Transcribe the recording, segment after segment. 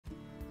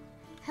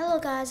Hello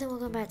guys, and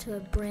welcome back to a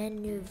brand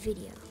new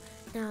video.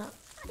 Now,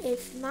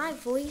 if my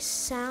voice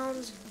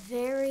sounds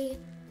very,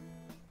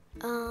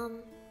 I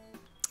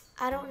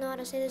don't know how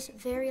to say this,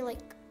 very like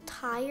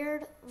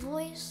tired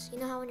voice, you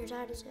know how when you're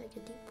tired it's like a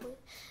deep voice,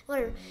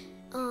 whatever,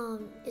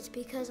 it's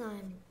because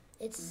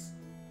it's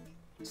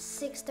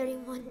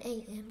 6:31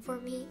 a.m. for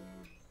me.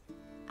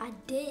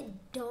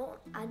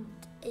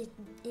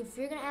 If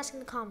you're gonna ask in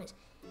the comments,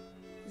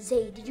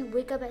 Zay, did you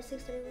wake up at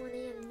 6:31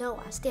 a.m.? No,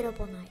 I stayed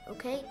up all night,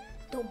 okay?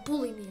 Don't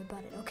bully me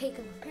about it, okay?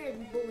 Because my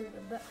parents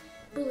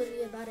bully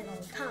me about it all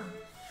the time.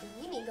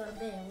 You need to go to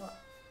bed. Well,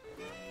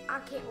 I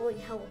can't really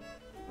help.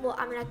 Well,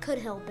 I mean, I could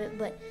help it,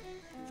 but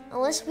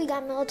unless we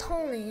got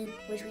melatonin,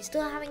 which we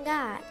still haven't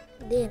got,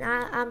 then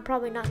I'm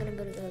probably not going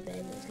to be able to go to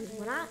bed. Because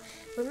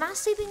when my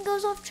sleeping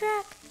goes off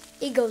track,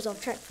 it goes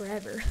off track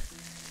forever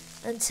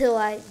until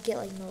I get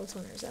like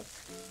melatonin or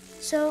stuff.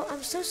 So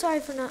I'm so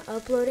sorry for not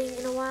uploading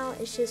in a while.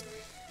 It's just,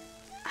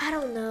 I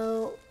don't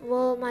know.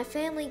 Well, my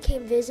family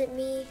came to visit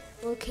me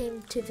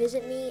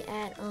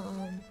at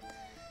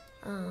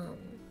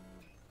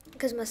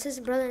because my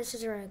brother and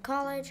sister are in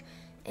college,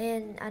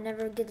 and I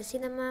never get to see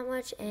them that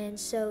much. And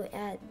so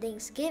at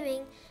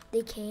Thanksgiving,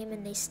 they came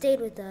and they stayed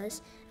with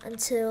us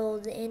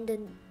until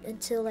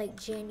until like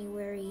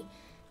January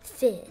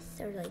 5th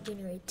or like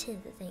January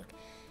 10th, I think.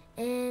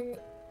 And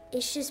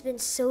it's just been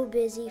so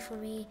busy for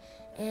me.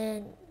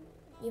 And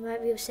you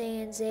might be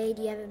saying, Zayd,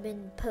 you haven't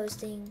been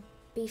posting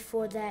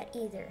before that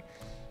either.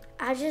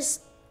 I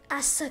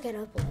suck at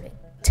uploading.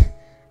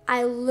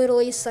 I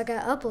literally suck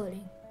at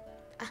uploading.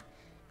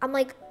 I'm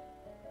like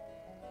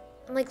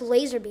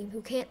Laserbeam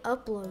who can't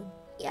upload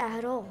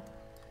at all.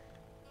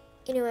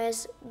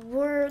 Anyways,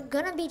 we're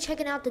gonna be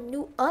checking out the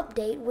new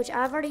update, which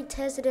I've already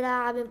tested it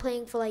out. I've been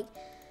playing for like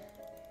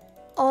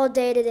all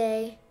day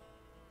today,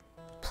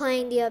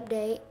 playing the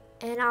update,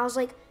 and I was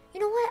like, you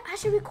know what? I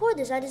should record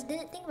this. I just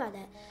didn't think about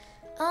that.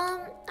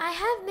 I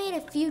have made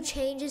a few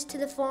changes to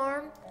the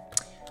farm.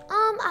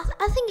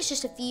 I think it's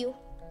just a few.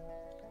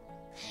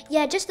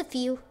 Yeah, just a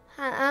few.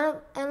 I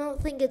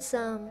don't think it's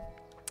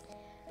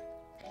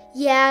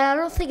yeah, I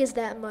don't think it's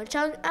that much.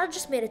 I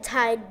just made a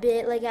tiny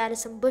bit, like added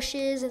some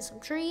bushes and some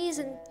trees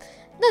and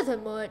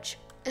nothing much.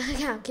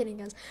 Yeah, I'm kidding,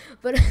 guys.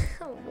 But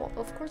well,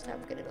 of course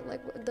I'm kidding. I'm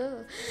like,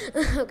 duh.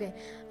 Okay,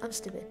 I'm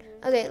stupid.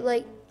 Okay,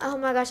 like, oh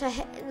my gosh,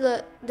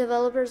 the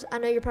developers. I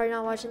know you're probably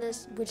not watching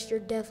this, which you're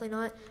definitely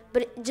not.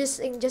 But just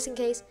in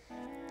case,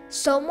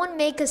 someone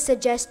make a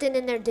suggestion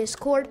in their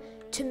Discord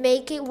to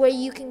make it where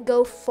you can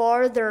go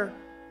farther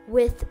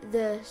with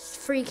the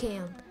free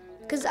cam,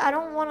 because I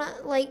don't want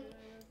to like.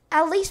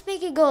 At least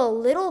make it go a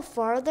little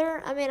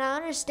farther. I mean, I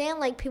understand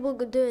like people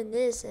go doing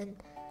this and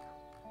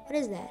what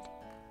is that?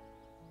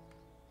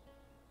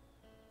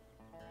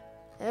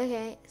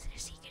 Okay, is there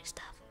secret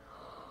stuff?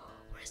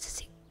 What is this?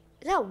 Is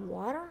that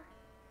water?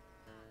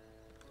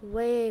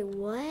 Wait,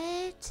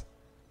 what?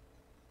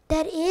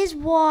 That is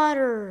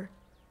water.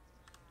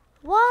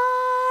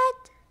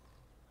 What?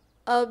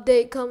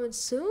 Update coming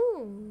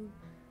soon.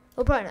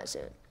 Well, probably not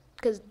soon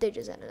because they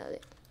just had another.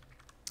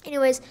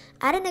 Anyways,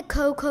 I did a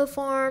cocoa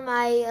farm.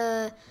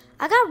 I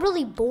got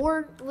really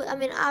bored. I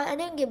mean, I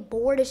didn't get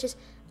bored. It's just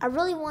I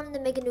really wanted to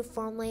make a new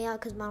farm layout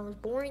because mine was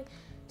boring.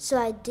 So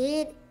I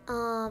did.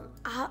 I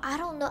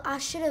don't know. I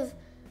should have.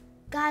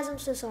 Guys, I'm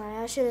so sorry.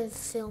 I should have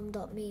filmed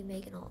up me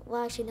making all.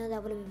 Well, actually, no,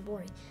 that would have been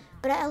boring.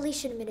 But I at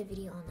least should have made a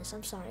video on this.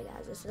 I'm sorry,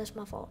 guys. That's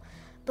my fault.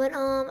 But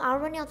I'll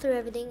run y'all through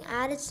everything.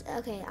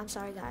 Okay, I'm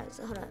sorry, guys.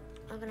 Hold up.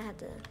 I'm gonna have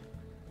to.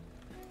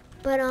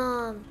 But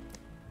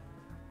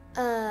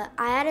I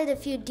added a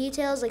few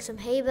details like some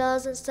hay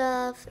bales and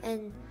stuff,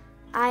 and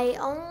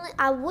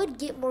I would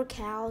get more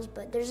cows,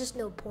 but there's just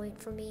no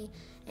point for me,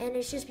 and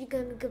it's just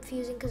becoming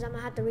confusing because I'm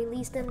gonna have to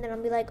release them. Then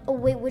I'll be like, oh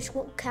wait, which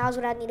cows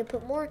would I need to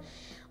put more?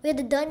 We have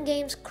the Dun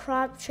Games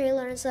crop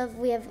trailer and stuff.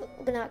 We have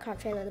not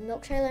crop trailer, the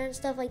milk trailer and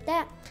stuff like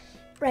that,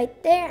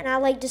 right there. And I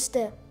like just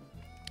to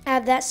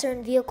have that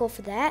certain vehicle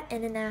for that,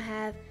 and then I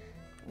have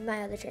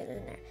my other trailers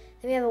in there.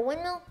 Then we have a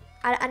windmill.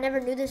 I never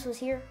knew this was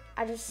here.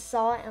 I just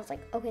saw it and I was like,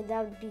 okay,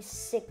 that would be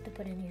sick to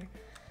put in here.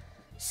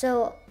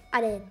 So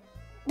I did.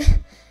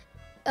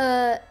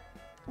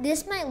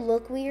 This might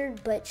look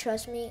weird, but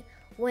trust me,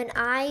 when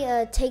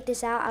I take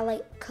this out, I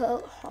like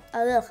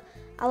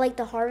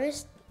to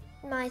harvest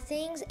my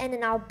things, and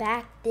then I'll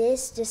back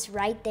this just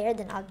right there.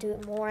 Then I'll do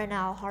it more, and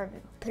I'll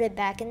put it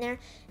back in there,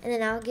 and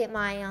then I'll get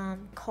my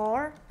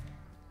car,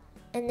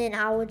 and then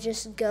I will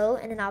just go,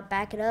 and then I'll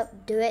back it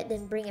up, do it,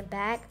 then bring it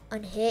back,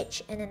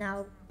 unhitch, and then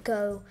I'll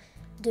go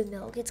do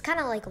milk. It's kind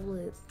of like a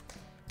loop.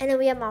 And then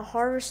we have my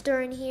harvester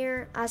in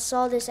here. I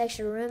saw this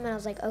extra room and I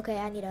was like, okay,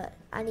 I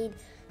need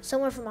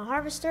somewhere for my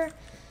harvester.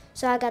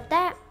 So I got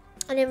that.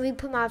 And then we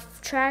put my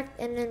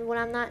and then when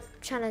I'm not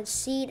trying to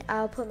seed,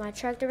 I'll put my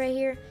tractor right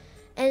here.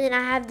 And then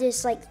I have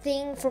this like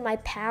thing for my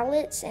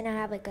pallets, and I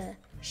have like a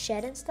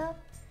shed and stuff.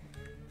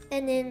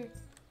 And then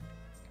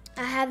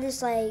I have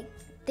this like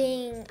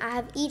thing, I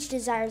have each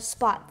desired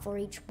spot for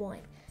each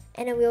one.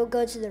 And then we'll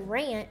go to the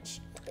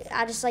ranch.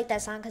 I just like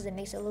that sign because it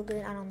makes it look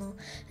good. I don't know.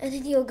 And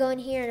then you'll go in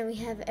here and we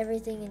have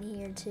everything in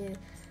here too.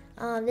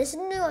 This is a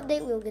new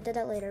update. We'll get to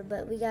that later.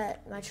 But we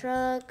got my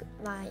truck,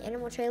 my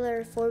animal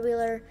trailer,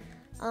 4-wheeler.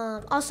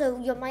 Also,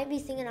 you might be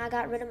thinking I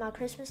got rid of my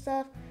Christmas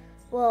stuff.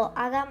 Well,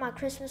 I got my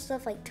Christmas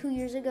stuff like 2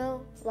 years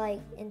ago, like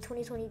in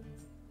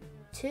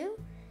 2022.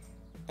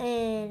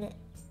 And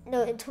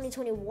no, in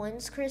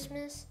 2021's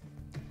Christmas.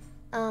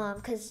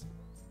 Because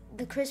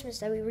the Christmas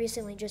that we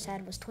recently just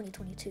had was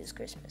 2022's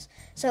Christmas.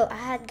 So I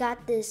had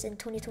got this in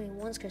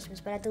 2021's Christmas,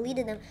 but I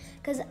deleted them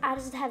because I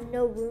just have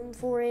no room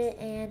for it,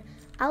 and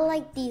I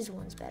like these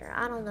ones better.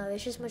 I don't know,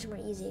 it's just much more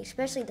easy,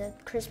 especially the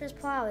Christmas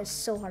plow is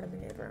so hard to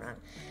maneuver around.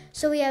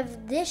 So we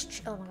have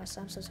this, oh my gosh,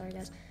 I'm so sorry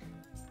guys.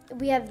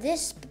 We have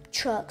this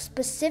truck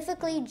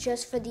specifically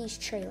just for these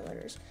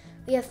trailers.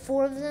 We have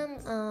 4 of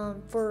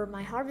them for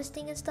my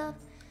harvesting and stuff.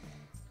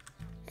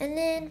 And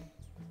then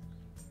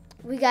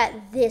we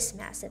got this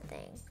massive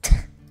thing.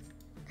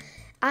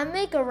 I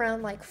make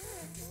around like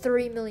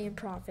 3 million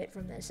profit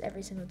from this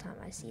every single time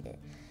I see it.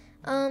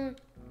 I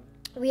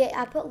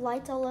put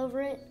lights all over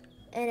it,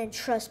 and then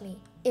trust me,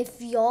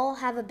 if y'all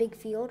have a big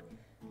field,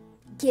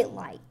 get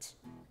lights.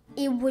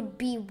 It would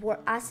be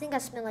worth. I think I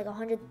spent like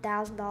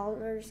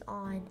 $100,000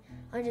 on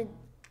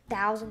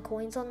 100,000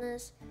 coins on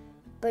this,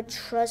 but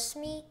trust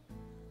me,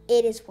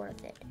 it is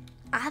worth it.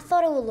 I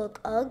thought it would look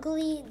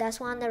ugly.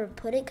 That's why I never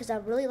put it, because I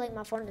really like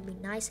my farm to be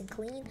nice and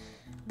clean.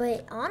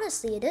 But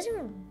honestly, it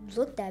doesn't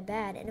look that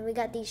bad. And then we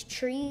got these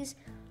trees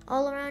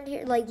all around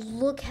here. Like,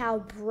 look how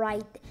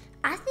bright.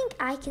 I think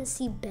I can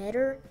see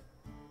better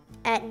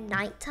at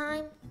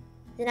nighttime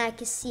than I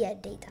can see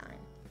at daytime.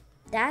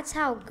 That's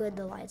how good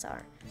the lights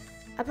are.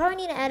 I probably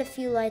need to add a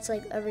few lights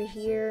like over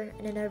here,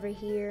 and then over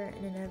here,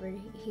 and then over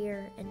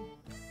here, and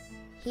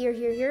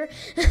here.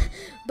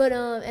 But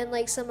and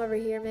like some over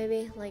here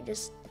maybe. Like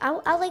just I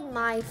like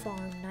my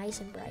farm nice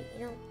and bright,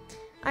 you know.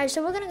 Alright,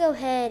 so we're gonna go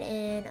ahead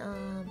and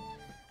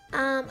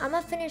I'm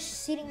gonna finish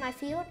seeding my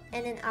field,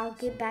 and then I'll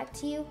get back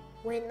to you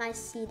when I'm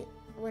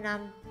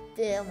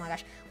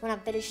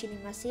finished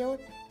seeding my field.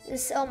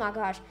 Oh my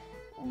gosh.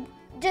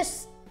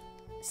 Just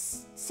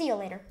see you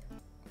later.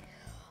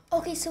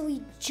 Okay, so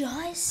we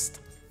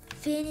just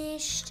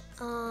finished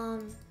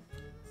hold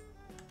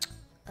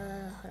on, I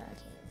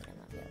can't get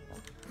my vehicle.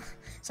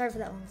 Sorry for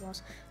that long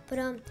pause. But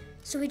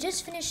so we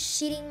just finished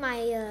seeding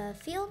my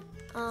field.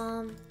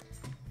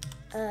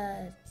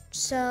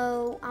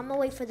 So I'm gonna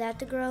wait for that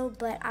to grow,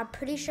 but I'm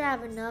pretty sure I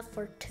have enough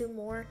for 2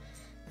 more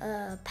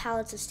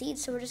pallets of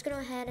seeds. So we're just gonna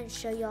go ahead and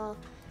show y'all.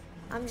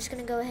 I'm just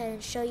gonna go ahead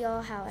and show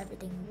y'all how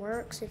everything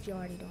works if you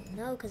already don't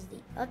know, because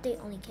the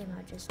update only came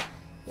out just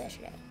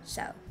yesterday.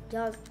 So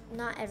y'all,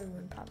 not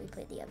everyone probably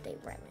played the update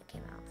right when it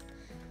came out,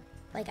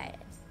 like I did,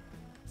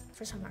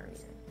 for some odd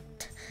reason.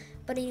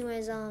 But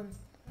anyways,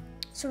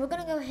 so we're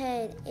gonna go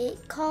ahead.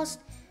 It cost,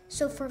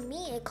 so for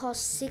me it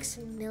cost 6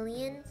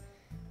 million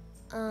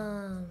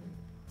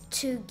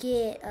to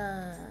get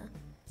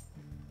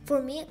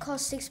for me it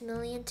cost 6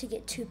 million to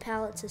get 2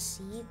 pallets of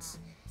seeds,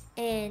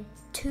 and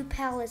 2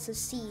 pallets of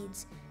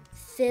seeds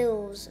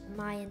fills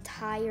my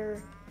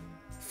entire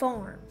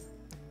farm.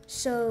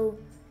 So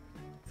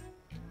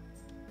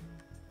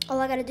all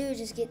I gotta do is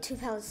just get 2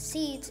 pallets of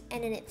seeds,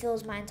 and then it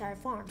fills my entire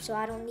farm. So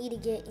I don't need to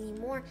get any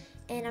more.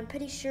 And I'm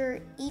pretty sure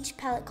each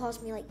pallet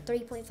cost me like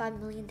 3.5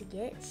 million to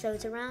get. So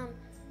it's around,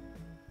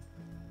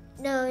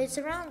 no, it's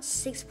around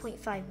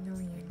 $6.5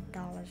 million.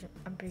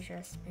 I'm pretty sure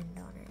I spent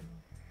on it.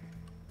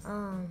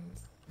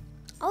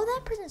 Oh,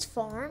 that person's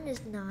farm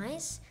is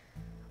nice.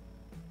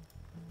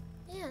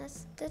 Yeah,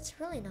 that's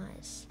really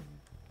nice.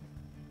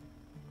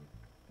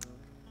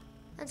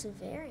 That's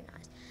very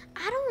nice.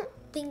 I don't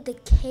think the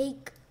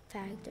cake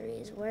factory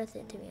is worth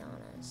it, to be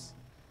honest,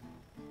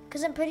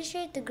 because I'm pretty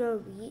sure you have to grow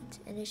wheat,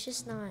 and it's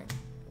just not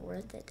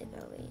worth it to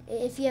grow wheat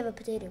if you have a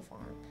potato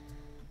farm.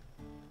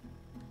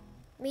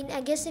 I mean,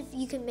 I guess if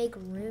you can make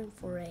room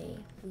for a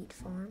wheat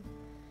farm.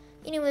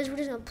 Anyways, we're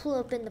just gonna pull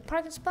up in the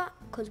parking spot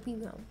because we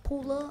gonna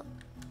pull up.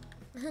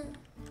 Okay.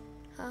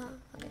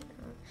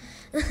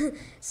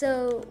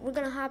 So we're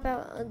gonna hop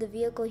out of the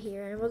vehicle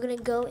here, and we're gonna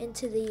go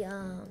into the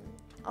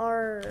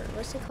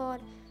what's it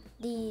called,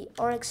 the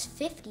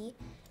RX-50.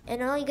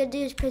 And all you gotta do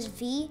is press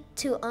V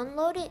to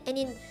unload it, and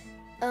then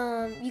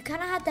you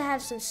kind of have to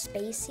have some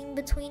spacing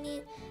between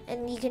it,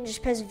 and you can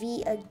just press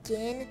V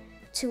again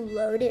to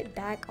load it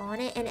back on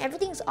it. And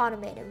everything's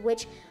automated,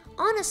 which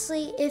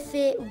honestly, if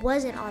it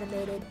wasn't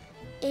automated,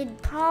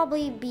 it'd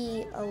probably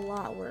be a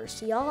lot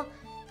worse. Y'all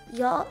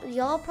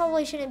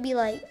probably shouldn't be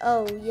like,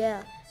 oh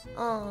yeah,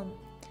 y'all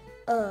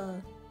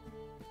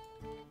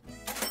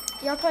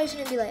probably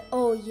shouldn't be like,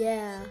 oh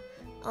yeah,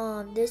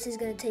 this is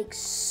gonna take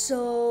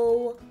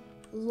so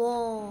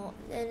long.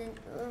 And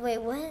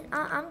wait, what?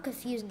 I'm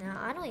confused now.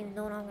 I don't even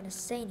know what I'm gonna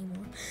say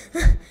anymore.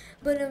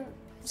 But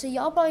so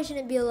y'all probably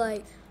shouldn't be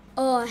like,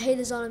 oh, I hate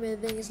this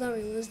automated thing, it's not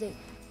realistic.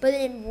 But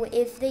then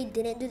if they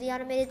didn't do the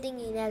automated thing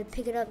and you had to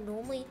pick it up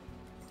normally,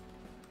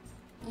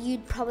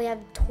 you'd probably have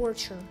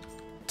torture.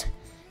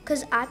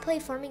 Cause I play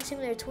Farming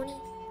Simulator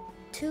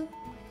 22,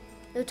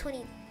 no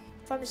 20,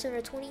 Farming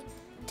Simulator 20,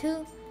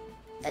 2.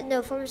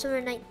 No, Farming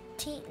Simulator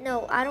 19.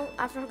 No,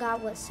 I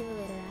forgot what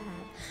simulator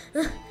I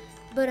have.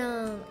 But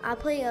I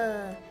play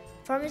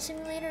Farming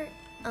Simulator.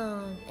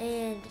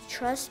 And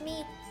trust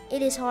me,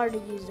 it is hard to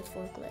use the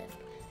forklift.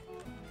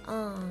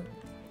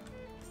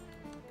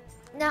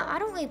 Now I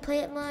don't really play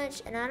it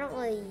much, and I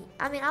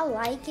mean, I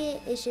like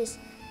it. It's just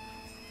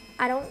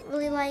I don't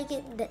really like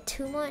it that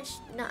too much.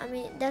 No, I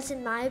mean, that's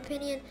in my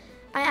opinion.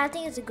 I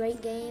think it's a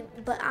great game,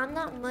 but I'm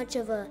not much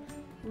of a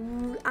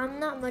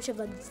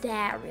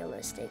that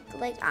realistic.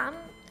 Like, I'm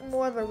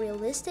more of a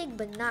realistic,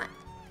 but not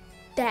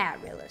that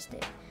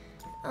realistic.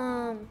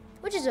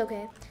 Which is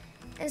okay.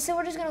 And so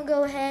we're just gonna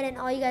go ahead, and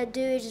all you gotta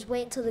do is just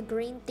wait until the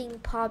green thing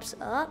pops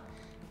up.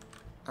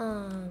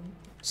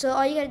 So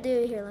all you gotta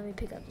do here, let me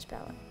pick up this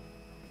pallet.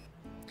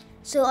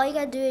 So all you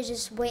gotta do is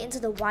just wait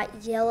until the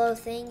yellow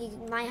thing. You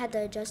might have to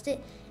adjust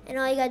it, and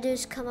all you gotta do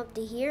is come up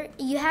to here.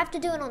 You have to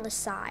do it on the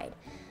side.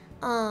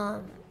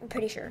 I'm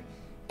pretty sure.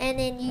 And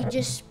then you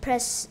just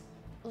press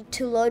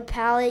to load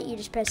pallet. You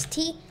just press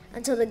T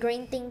until the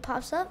green thing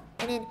pops up,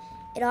 and then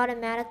it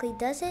automatically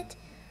does it.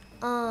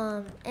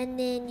 And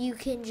then you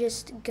can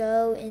just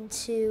go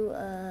into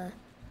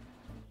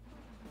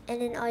and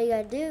then all you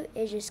gotta do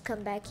is just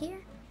come back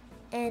here,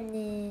 and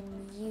then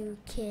you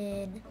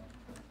can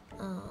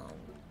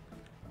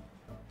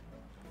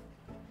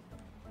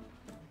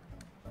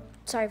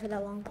sorry for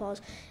that long pause.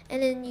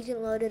 And then you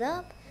can load it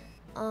up.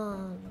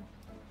 Boom,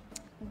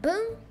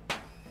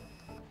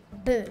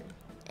 boom,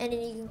 and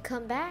then you can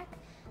come back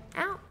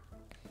out.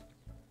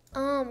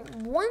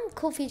 One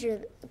cool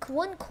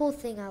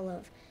thing I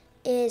love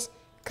is,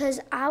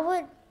 cause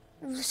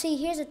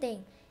here's the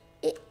thing,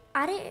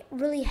 I didn't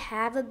really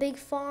have a big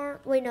farm.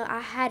 Wait, no,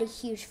 I had a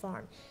huge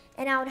farm,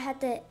 and I would have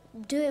to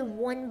do it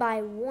one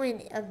by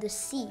one of the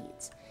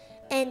seeds,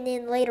 and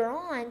then later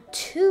on,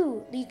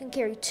 you can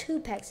carry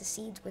 2 packs of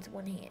seeds with 2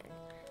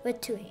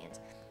 hands.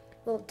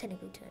 Well,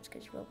 technically 2 hands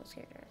because you're Roblox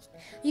characters.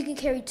 You can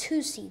carry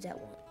 2 seeds at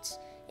once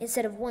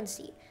instead of 1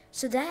 seed.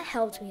 So that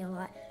helped me a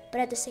lot.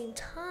 But at the same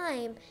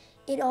time,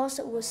 it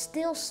also was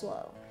still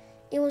slow.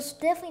 It was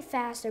definitely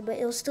faster, but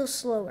it was still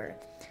slower.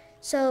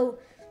 So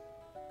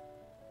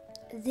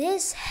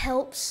this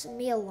helps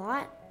me a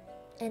lot,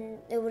 and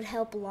it would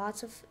help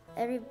lots of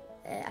it'll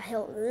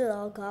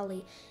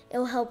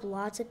help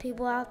lots of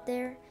people out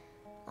there.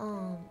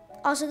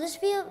 Also, this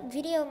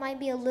video might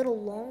be a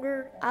little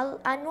longer.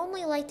 I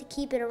normally like to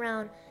keep it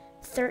around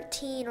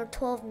 13 or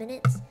 12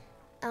 minutes.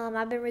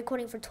 I've been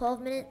recording for 12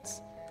 minutes.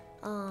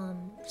 Yeah,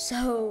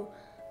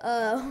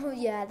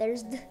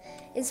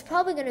 it's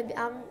probably gonna be,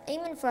 I'm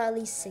aiming for at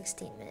least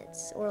 16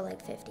 minutes or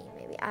like 15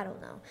 maybe, I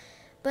don't know.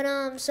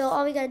 But so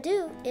all we gotta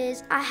do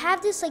is, I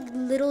have this like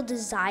little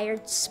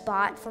desired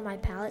spot for my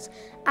pallets.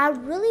 I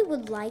really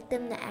would like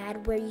them to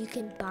add where you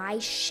can buy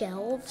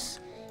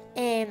shelves.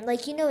 And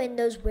like, you know, in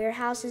those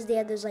warehouses, they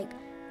have those like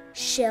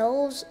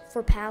shelves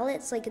for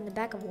pallets, like in the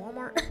back of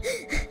Walmart.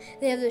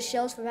 They have those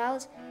shelves for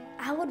pallets.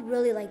 I would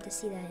really like to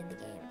see that in the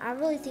game. I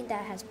really think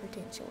that has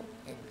potential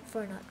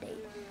for an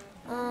update.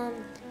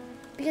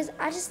 Because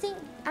I just think,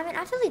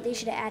 I feel like they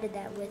should have added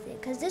that with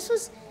it. Because it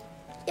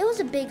was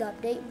a big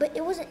update, but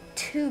it wasn't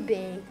too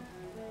big.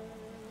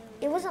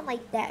 It wasn't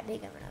like that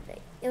big of an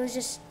update. It was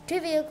just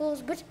 2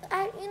 vehicles, which,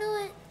 you know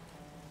what?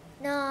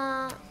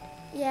 Nah.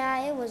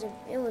 Yeah, it was a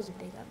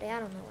big update.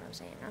 I don't know what I'm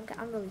saying.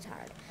 I'm really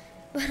tired.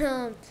 But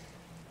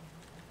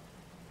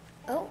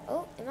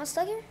oh, am I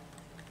stuck here?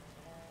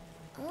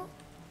 Oh,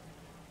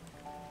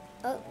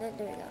 no,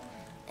 there we go.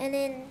 And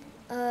then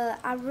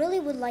I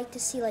really would like to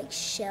see like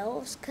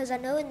shelves, cause I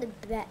know in the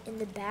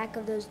back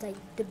of those, like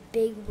the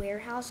big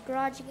warehouse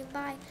garage you can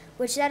buy,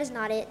 which that is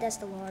not it. That's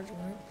the large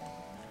one.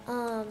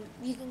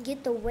 You can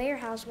get the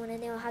warehouse one,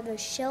 and they'll have those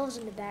shelves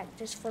in the back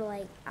just for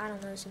like, I don't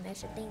know, some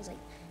extra things like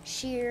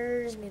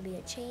shears, maybe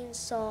a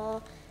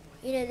chainsaw.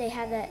 You know, they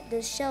have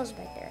those shelves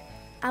back there.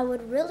 I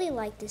would really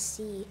like to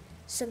see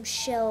some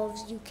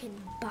shelves you can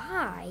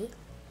buy,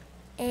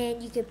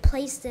 and you could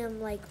place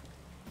them, like,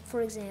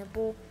 for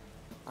example,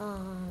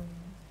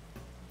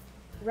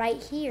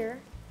 right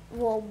here.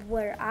 Well,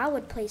 where I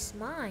would place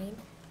mine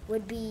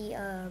would be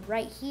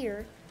right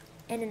here,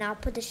 and then I'll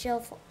put the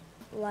shelf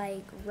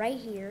like right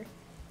here,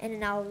 and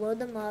then I'll load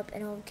them up,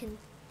 and I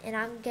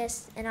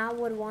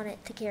would want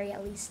it to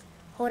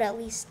hold at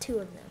least 2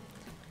 of them,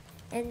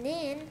 and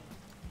then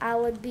I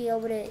would be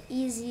able to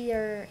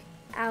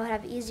I would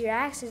have easier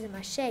access in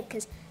my shed,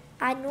 because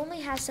I normally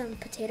have some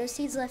potato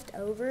seeds left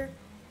over,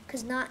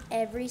 because not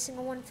every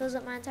single one fills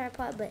up my entire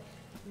pot, but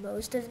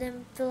most of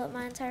them fill up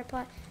my entire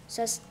pot.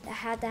 So I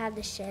had to have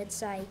the shed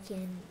so I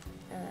can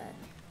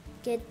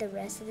get the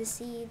rest of the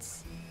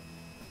seeds,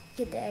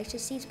 get the extra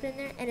seeds put in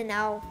there, and then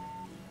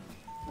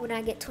when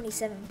I get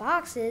 27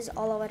 boxes,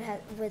 all I would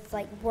have with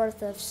like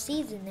worth of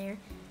seeds in there,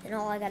 and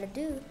all I gotta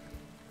do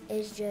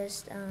is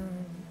just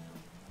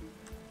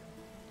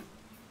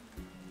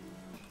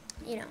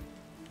you know,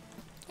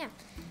 yeah.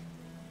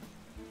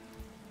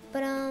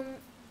 But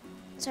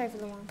sorry for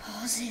the long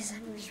pauses.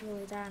 I'm just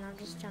really tired. I'm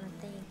just trying to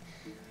think.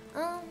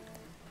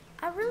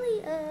 I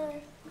really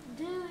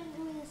do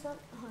enjoy this up.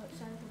 Oh,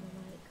 sorry for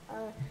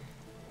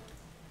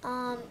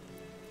the mic.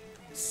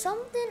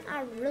 Something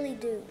I really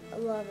do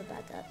love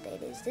about the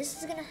update is this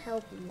is gonna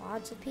help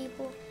lots of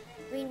people.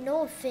 I mean,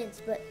 no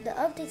offense, but the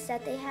updates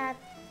that they had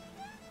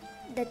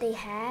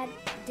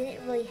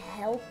didn't really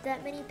help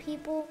that many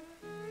people.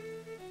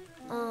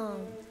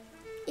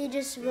 It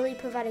just really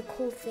provided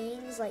cool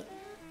things like,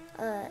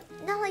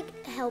 not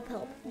like help,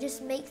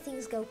 just make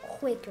things go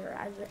quicker,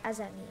 as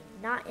I mean,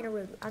 not in a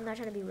rude, I'm not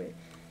trying to be rude.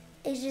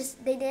 It's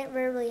just, they didn't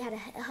really had an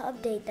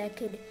update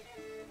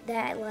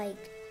that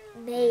like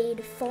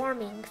made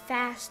farming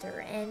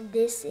faster, and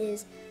this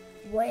is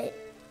what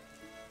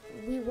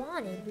we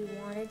wanted. We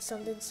wanted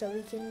something so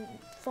we can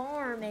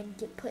farm and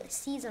put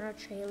seeds on our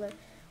trailer.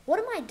 What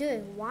am I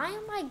doing? Why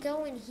am I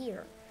going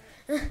here?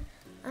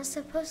 I'm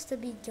supposed to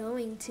be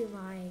going to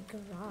my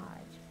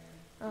garage.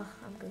 Oh,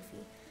 I'm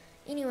goofy.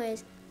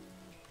 Anyways,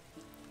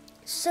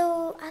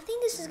 so I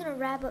think this is gonna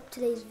wrap up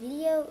today's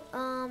video.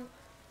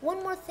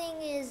 One more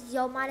thing is,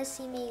 y'all might have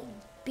seen me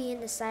be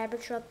in the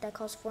Cybertruck that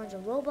costs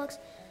 400 Robux.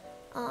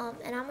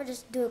 And I'm gonna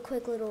just do a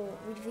quick little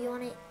review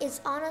on it.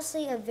 It's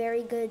honestly a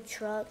very good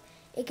truck.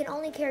 It can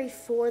only carry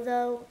 4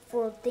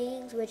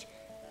 things, which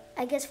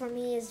I guess for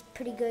me is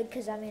pretty good,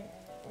 because I mean,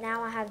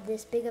 now I have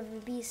this big of a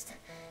beast,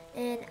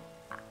 and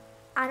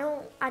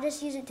I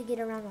just use it to get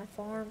around my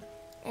farm.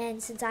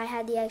 And since I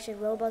had the extra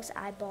Robux,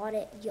 I bought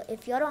it.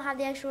 If y'all don't have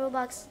the extra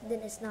Robux,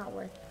 then it's not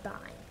worth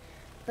buying.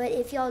 But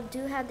if y'all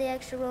do have the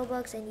extra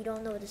Robux and you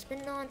don't know what to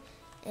spend it on,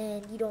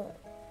 and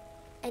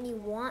you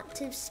want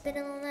to spend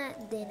it on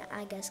that, then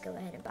I guess go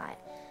ahead and buy it.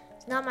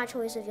 It's not my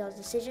choice of y'all's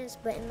decisions,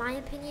 but in my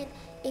opinion,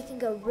 it can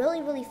go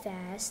really, really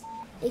fast.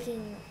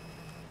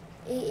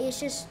 It's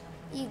just,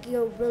 you can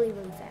go really,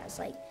 really fast.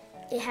 Like,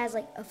 it has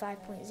like a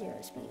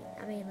 5.0 speed.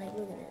 I mean, like,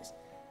 look at this.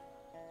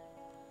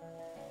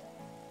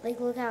 Like,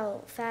 look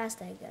how fast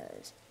that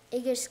goes.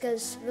 It just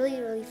goes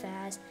really, really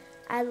fast.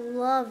 I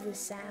love the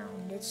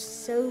sound. It's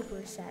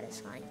super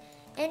satisfying.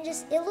 And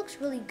just, it looks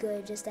really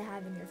good just to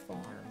have in your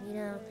farm, you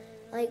know?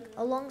 Like,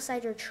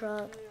 alongside your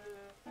truck.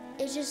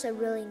 It's just a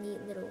really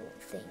neat little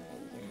thing that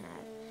you can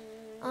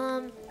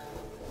have.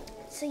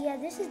 So yeah,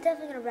 this is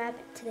definitely gonna wrap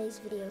today's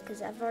video,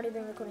 because I've already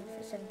been recording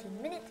for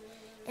 17 minutes,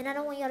 and I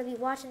don't want y'all to be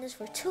watching this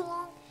for too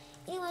long.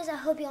 Anyways, I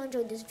hope y'all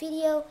enjoyed this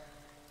video.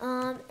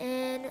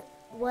 And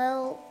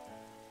well,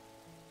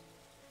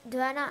 do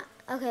I not?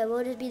 Okay,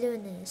 we'll just be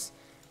doing this.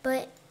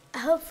 But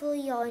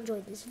hopefully y'all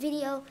enjoyed this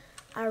video.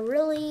 I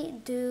really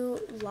do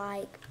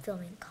like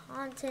filming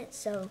content,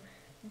 so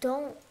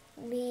don't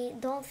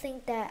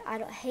think that I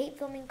don't hate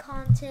filming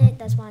content.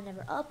 That's why I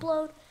never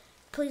upload.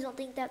 Please don't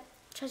think that.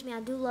 Trust me, I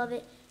do love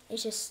it.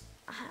 It's just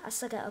I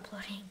suck at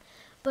uploading.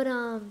 But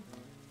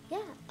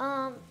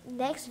yeah.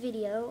 Next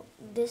video,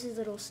 this is a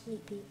little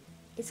sneak peek.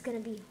 It's gonna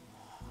be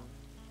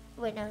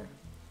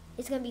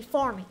it's gonna be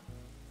farming.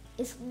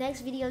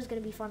 Next video is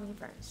gonna be farming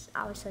friends.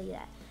 I will tell you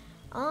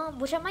that.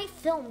 Which I might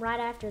film right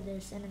after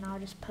this, and then I'll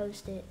just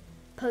post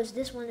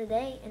this one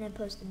today, and then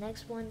post the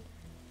next one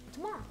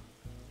tomorrow.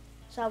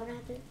 So I wouldn't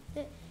have to do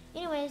it.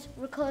 Anyways,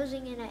 we're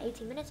closing in at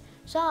 18 minutes.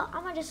 So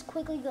I'm gonna just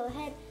quickly go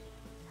ahead.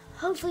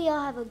 Hopefully y'all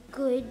have a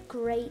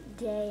great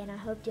day, and I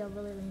hope y'all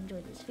really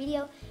enjoyed this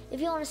video. If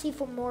you want to see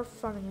more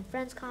Farming and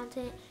Friends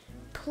content,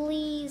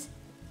 please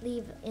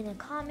leave in a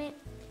comment.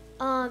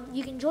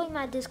 You can join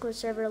my Discord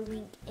server,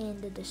 link in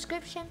the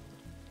description.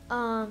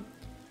 I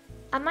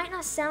might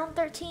not sound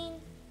 13,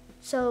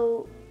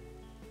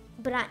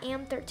 but I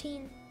am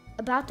 13,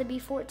 about to be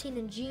 14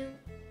 in June.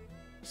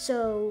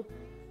 So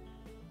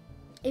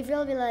if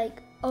y'all be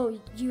like, oh,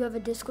 you have a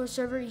Discord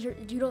server,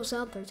 you don't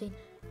sound 13.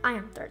 I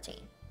am 13.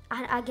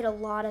 I get a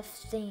lot of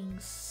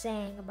things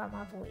saying about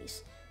my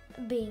voice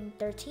being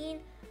 13.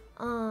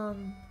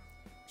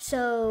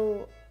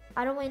 So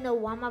I don't really know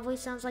why my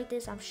voice sounds like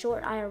this. I'm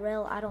short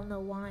IRL. I don't know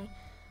why.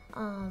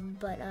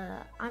 But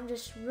I'm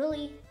just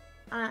really,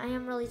 I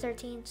am really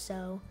 13.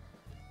 So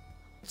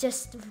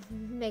just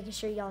making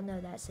sure y'all know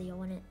that, so y'all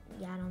want it.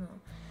 Yeah, I don't know.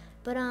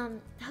 But I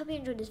hope you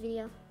enjoyed this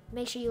video.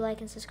 Make sure you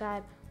like and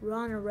subscribe. We're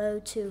on a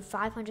road to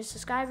 500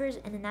 subscribers,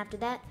 and then after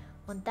that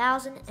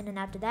 1,000, and then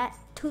after that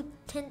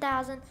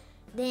 10,000,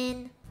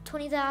 then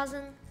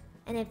 20,000,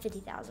 and then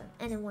 50,000,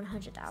 and then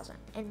 100,000,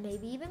 and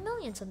maybe even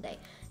million someday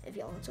if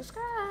y'all want to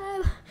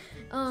subscribe.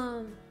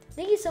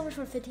 Thank you so much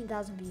for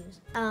 15,000 views.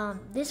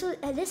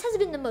 This has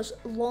been the most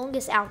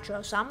longest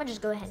outro, so I'm gonna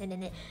just go ahead and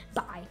end it.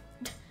 Bye.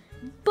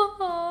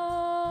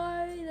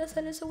 Bye. That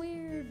sounded so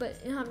weird, but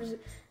I'm just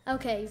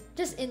okay.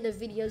 Just end the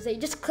video. Say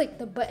just click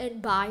the button.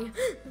 Bye.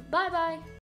 Bye. Bye.